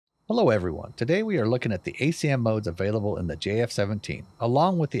Hello everyone, today we are looking at the ACM modes available in the JF-17,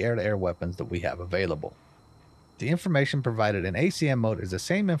 along with the air-to-air weapons that we have available. The information provided in ACM mode is the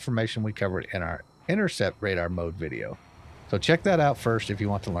same information we covered in our intercept radar mode video. So check that out first if you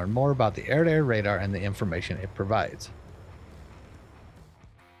want to learn more about the air-to-air radar and the information it provides.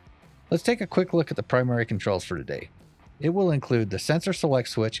 Let's take a quick look at the primary controls for today. It will include the sensor select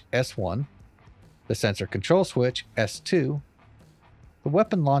switch S1, the sensor control switch S2, the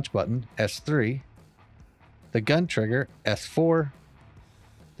weapon launch button S3, the gun trigger S4,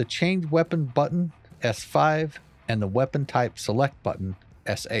 the change weapon button S5, and the weapon type select button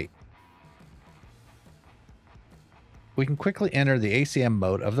S8. We can quickly enter the ACM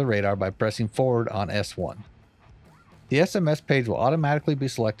mode of the radar by pressing forward on S1. The SMS page will automatically be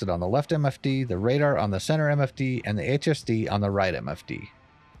selected on the left MFD, the radar on the center MFD, and the HSD on the right MFD.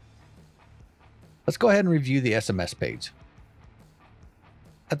 Let's go ahead and review the SMS page.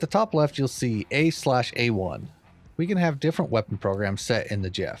 At the top left, you'll see A/A1. We can have different weapon programs set in the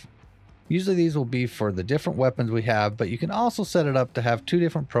JEF. Usually these will be for the different weapons we have, but you can also set it up to have two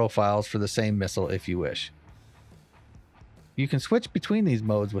different profiles for the same missile if you wish. You can switch between these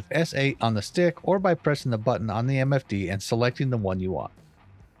modes with S8 on the stick or by pressing the button on the MFD and selecting the one you want.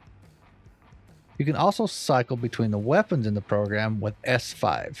 You can also cycle between the weapons in the program with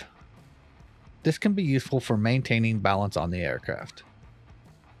S5. This can be useful for maintaining balance on the aircraft.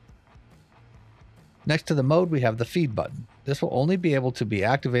 Next to the mode, we have the feed button. This will only be able to be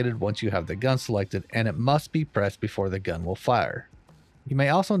activated once you have the gun selected, and it must be pressed before the gun will fire. You may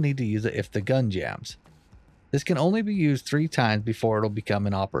also need to use it if the gun jams. This can only be used 3 times before it'll become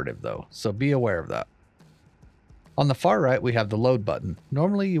inoperative though, so be aware of that. On the far right, we have the load button.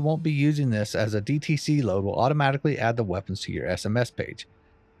 Normally you won't be using this, as a DTC load will automatically add the weapons to your SMS page.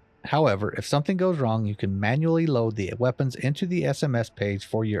 However, if something goes wrong, you can manually load the weapons into the SMS page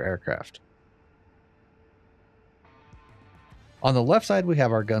for your aircraft. On the left side, we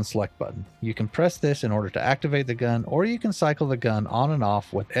have our gun select button. You can press this in order to activate the gun, or you can cycle the gun on and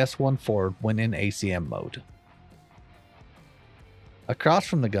off with S1 forward when in ACM mode. Across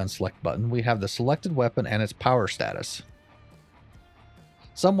from the gun select button, we have the selected weapon and its power status.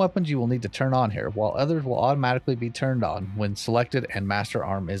 Some weapons you will need to turn on here, while others will automatically be turned on when selected and master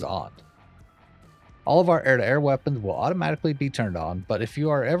arm is on. All of our air-to-air weapons will automatically be turned on, but if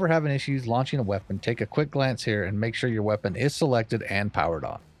you are ever having issues launching a weapon, take a quick glance here and make sure your weapon is selected and powered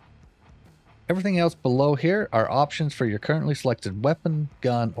on. Everything else below here are options for your currently selected weapon,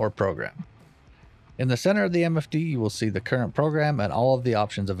 gun, or program. In the center of the MFD, you will see the current program and all of the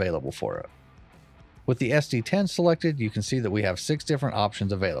options available for it. With the SD10 selected, you can see that we have 6 different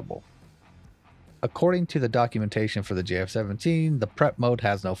options available. According to the documentation for the JF-17, the prep mode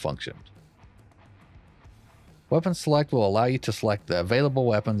has no function. Weapon select will allow you to select the available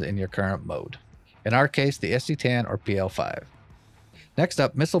weapons in your current mode. In our case, the SD10 or PL5. Next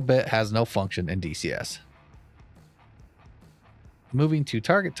up, missile bit has no function in DCS. Moving to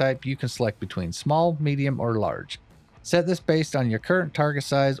target type, you can select between small, medium, or large. Set this based on your current target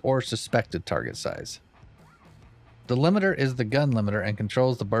size or suspected target size. The limiter is the gun limiter and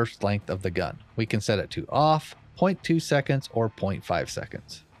controls the burst length of the gun. We can set it to off, 0.2 seconds, or 0.5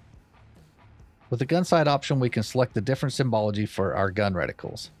 seconds. With the gun sight option, we can select the different symbology for our gun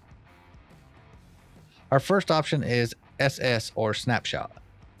reticles. Our first option is SS or snapshot.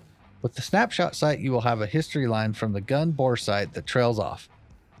 With the snapshot sight, you will have a history line from the gun bore sight that trails off.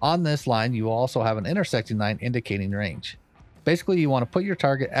 On this line, you will also have an intersecting line indicating range. Basically, you want to put your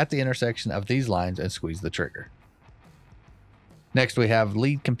target at the intersection of these lines and squeeze the trigger. Next, we have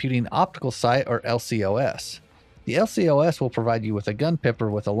lead computing optical sight or LCOS. The LCOS will provide you with a gun pipper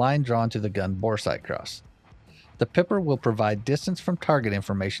with a line drawn to the gun bore sight cross. The pipper will provide distance from target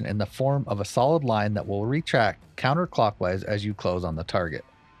information in the form of a solid line that will retract counterclockwise as you close on the target.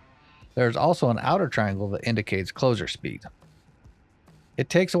 There is also an outer triangle that indicates closure speed. It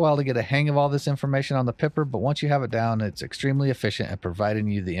takes a while to get a hang of all this information on the pipper, but once you have it down, it's extremely efficient at providing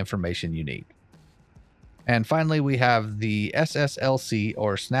you the information you need. And finally, we have the SSLC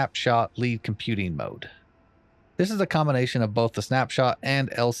or Snapshot Lead Computing mode. This is a combination of both the snapshot and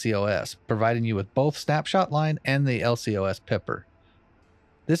LCOS, providing you with both snapshot line and the LCOS pipper.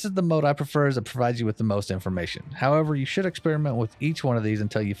 This is the mode I prefer, as it provides you with the most information. However, you should experiment with each one of these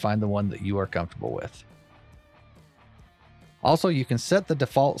until you find the one that you are comfortable with. Also, you can set the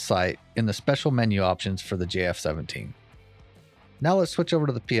default sight in the special menu options for the JF-17. Now let's switch over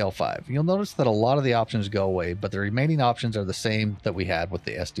to the PL5. You'll notice that a lot of the options go away, but the remaining options are the same that we had with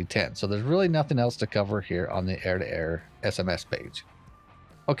the SD10, so there's really nothing else to cover here on the air-to-air SMS page.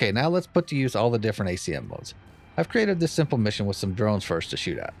 Okay, now let's put to use all the different ACM modes. I've created this simple mission with some drones first to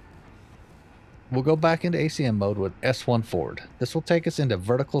shoot at. We'll go back into ACM mode with S1 forward. This will take us into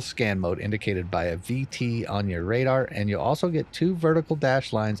vertical scan mode indicated by a VT on your radar, and you'll also get 2 vertical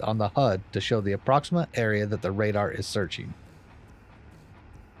dash lines on the HUD to show the approximate area that the radar is searching.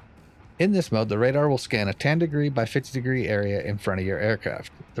 In this mode, the radar will scan a 10-degree by 50-degree area in front of your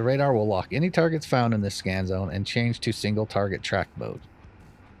aircraft. The radar will lock any targets found in this scan zone and change to single target track mode.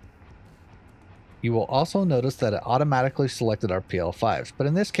 You will also notice that it automatically selected our PL5s, but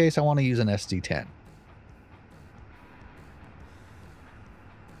in this case I want to use an SD10.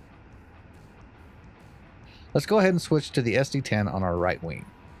 Let's go ahead and switch to the SD10 on our right wing.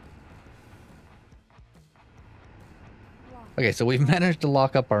 Okay, so we've managed to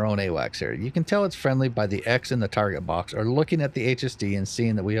lock up our own AWACS here. You can tell it's friendly by the X in the target box or looking at the HSD and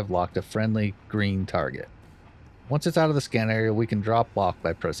seeing that we have locked a friendly green target. Once it's out of the scan area, we can drop lock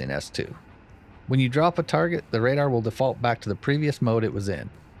by pressing S2. When you drop a target, the radar will default back to the previous mode it was in.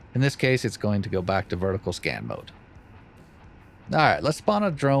 In this case, it's going to go back to vertical scan mode. Alright, let's spawn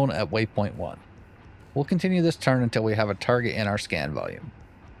a drone at waypoint 1. We'll continue this turn until we have a target in our scan volume.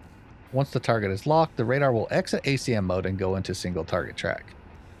 Once the target is locked, the radar will exit ACM mode and go into single target track.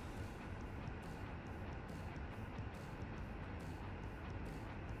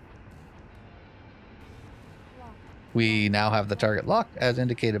 We now have the target locked as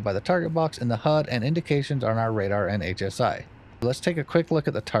indicated by the target box in the HUD and indications on our radar and HSI. Let's take a quick look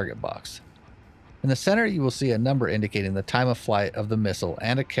at the target box. In the center, you will see a number indicating the time of flight of the missile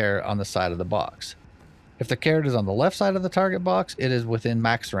and a caret on the side of the box. If the caret is on the left side of the target box, it is within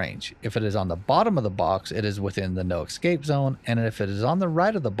max range. If it is on the bottom of the box, it is within the no escape zone, and if it is on the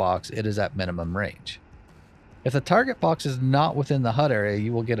right of the box, it is at minimum range. If the target box is not within the HUD area,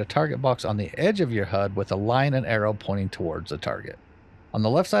 you will get a target box on the edge of your HUD with a line and arrow pointing towards the target. On the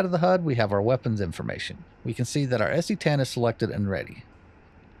left side of the HUD, we have our weapons information. We can see that our SD10 is selected and ready.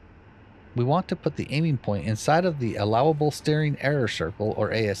 We want to put the aiming point inside of the allowable steering error circle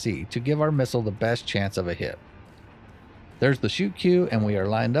or ASE to give our missile the best chance of a hit. There's the shoot cue and we are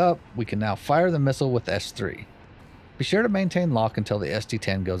lined up. We can now fire the missile with S3. Be sure to maintain lock until the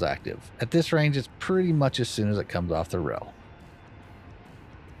SD10 goes active. At this range, it's pretty much as soon as it comes off the rail.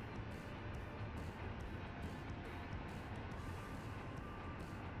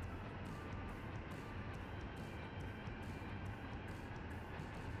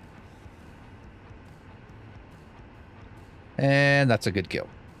 And that's a good kill.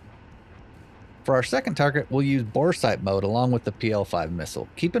 For our second target, we'll use Boresight Mode along with the PL5 missile.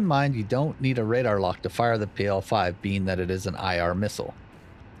 Keep in mind you don't need a radar lock to fire the PL5, being that it is an IR missile.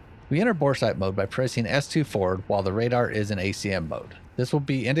 We enter Boresight Mode by pressing S2 forward while the radar is in ACM mode. This will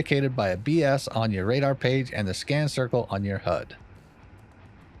be indicated by a BS on your radar page and the scan circle on your HUD.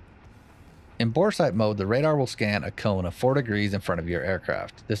 In Boresight Mode, the radar will scan a cone of 4 degrees in front of your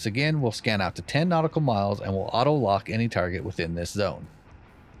aircraft. This again will scan out to 10 nautical miles and will auto-lock any target within this zone.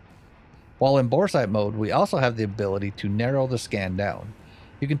 While in Boresight Mode, we also have the ability to narrow the scan down.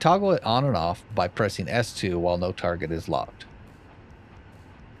 You can toggle it on and off by pressing S2 while no target is locked.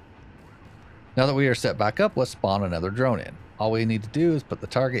 Now that we are set back up, let's spawn another drone in. All we need to do is put the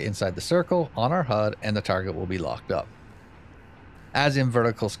target inside the circle on our HUD and the target will be locked up. As in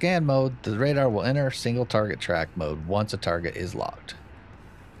vertical scan mode, the radar will enter single target track mode once a target is locked.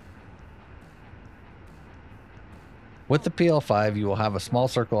 With the PL5, you will have a small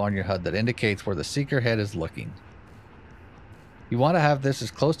circle on your HUD that indicates where the seeker head is looking. You want to have this as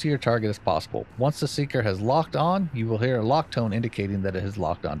close to your target as possible. Once the seeker has locked on, you will hear a lock tone indicating that it has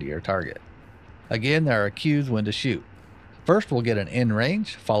locked onto your target. Again, there are cues when to shoot. First, we'll get an in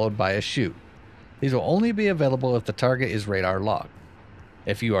range, followed by a shoot. These will only be available if the target is radar locked.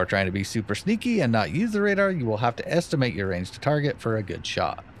 If you are trying to be super sneaky and not use the radar, you will have to estimate your range to target for a good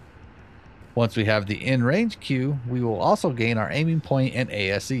shot. Once we have the in-range cue, we will also gain our aiming point and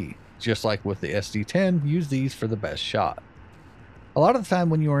ASE. Just like with the SD10, use these for the best shot. A lot of the time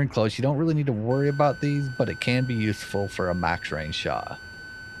when you are in close, you don't really need to worry about these, but it can be useful for a max range shot.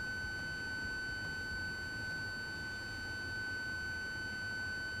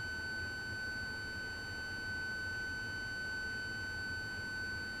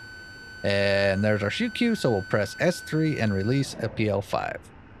 And there's our shoot cue, so we'll press S3 and release a PL5.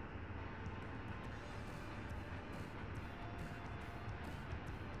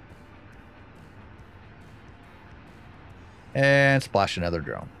 And splash another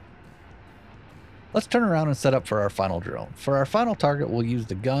drone. Let's turn around and set up for our final drone. For our final target, we'll use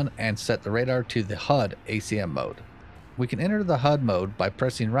the gun and set the radar to the HUD ACM mode. We can enter the HUD mode by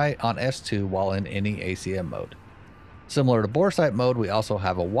pressing right on S2 while in any ACM mode. Similar to Boresight mode, we also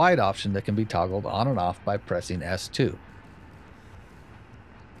have a wide option that can be toggled on and off by pressing S2.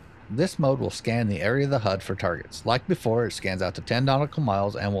 This mode will scan the area of the HUD for targets. Like before, it scans out to 10 nautical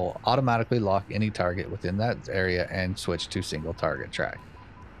miles and will automatically lock any target within that area and switch to single target track.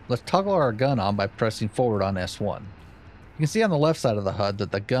 Let's toggle our gun on by pressing forward on S1. You can see on the left side of the HUD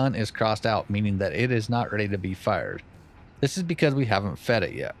that the gun is crossed out, meaning that it is not ready to be fired. This is because we haven't fed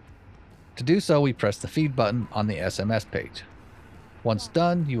it yet. To do so, we press the feed button on the SMS page. Once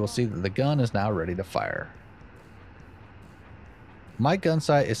done, you will see that the gun is now ready to fire. My gun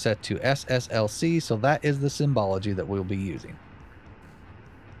sight is set to SSLC, so that is the symbology that we'll be using.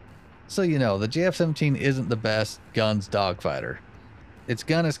 So you know, the JF-17 isn't the best guns dogfighter. Its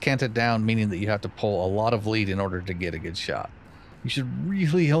gun is canted down, meaning that you have to pull a lot of lead in order to get a good shot. You should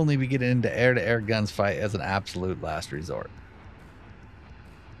really only be getting into air-to-air guns fight as an absolute last resort.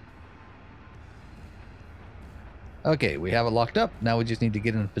 Okay, we have it locked up. Now we just need to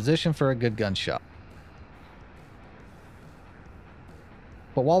get in a position for a good gunshot.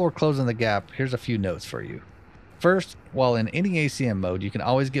 But while we're closing the gap, here's a few notes for you. First, while in any ACM mode, you can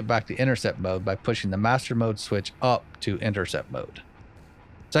always get back to intercept mode by pushing the master mode switch up to intercept mode.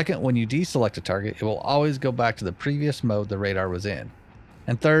 Second, when you deselect a target, it will always go back to the previous mode the radar was in.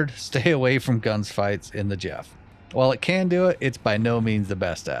 And third, stay away from guns fights in the JEF. While it can do it, it's by no means the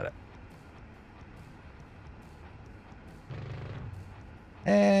best at it.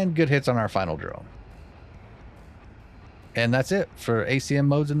 And good hits on our final drone. And that's it for ACM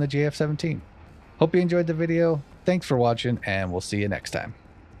modes in the JF-17. Hope you enjoyed the video. Thanks for watching, and we'll see you next time.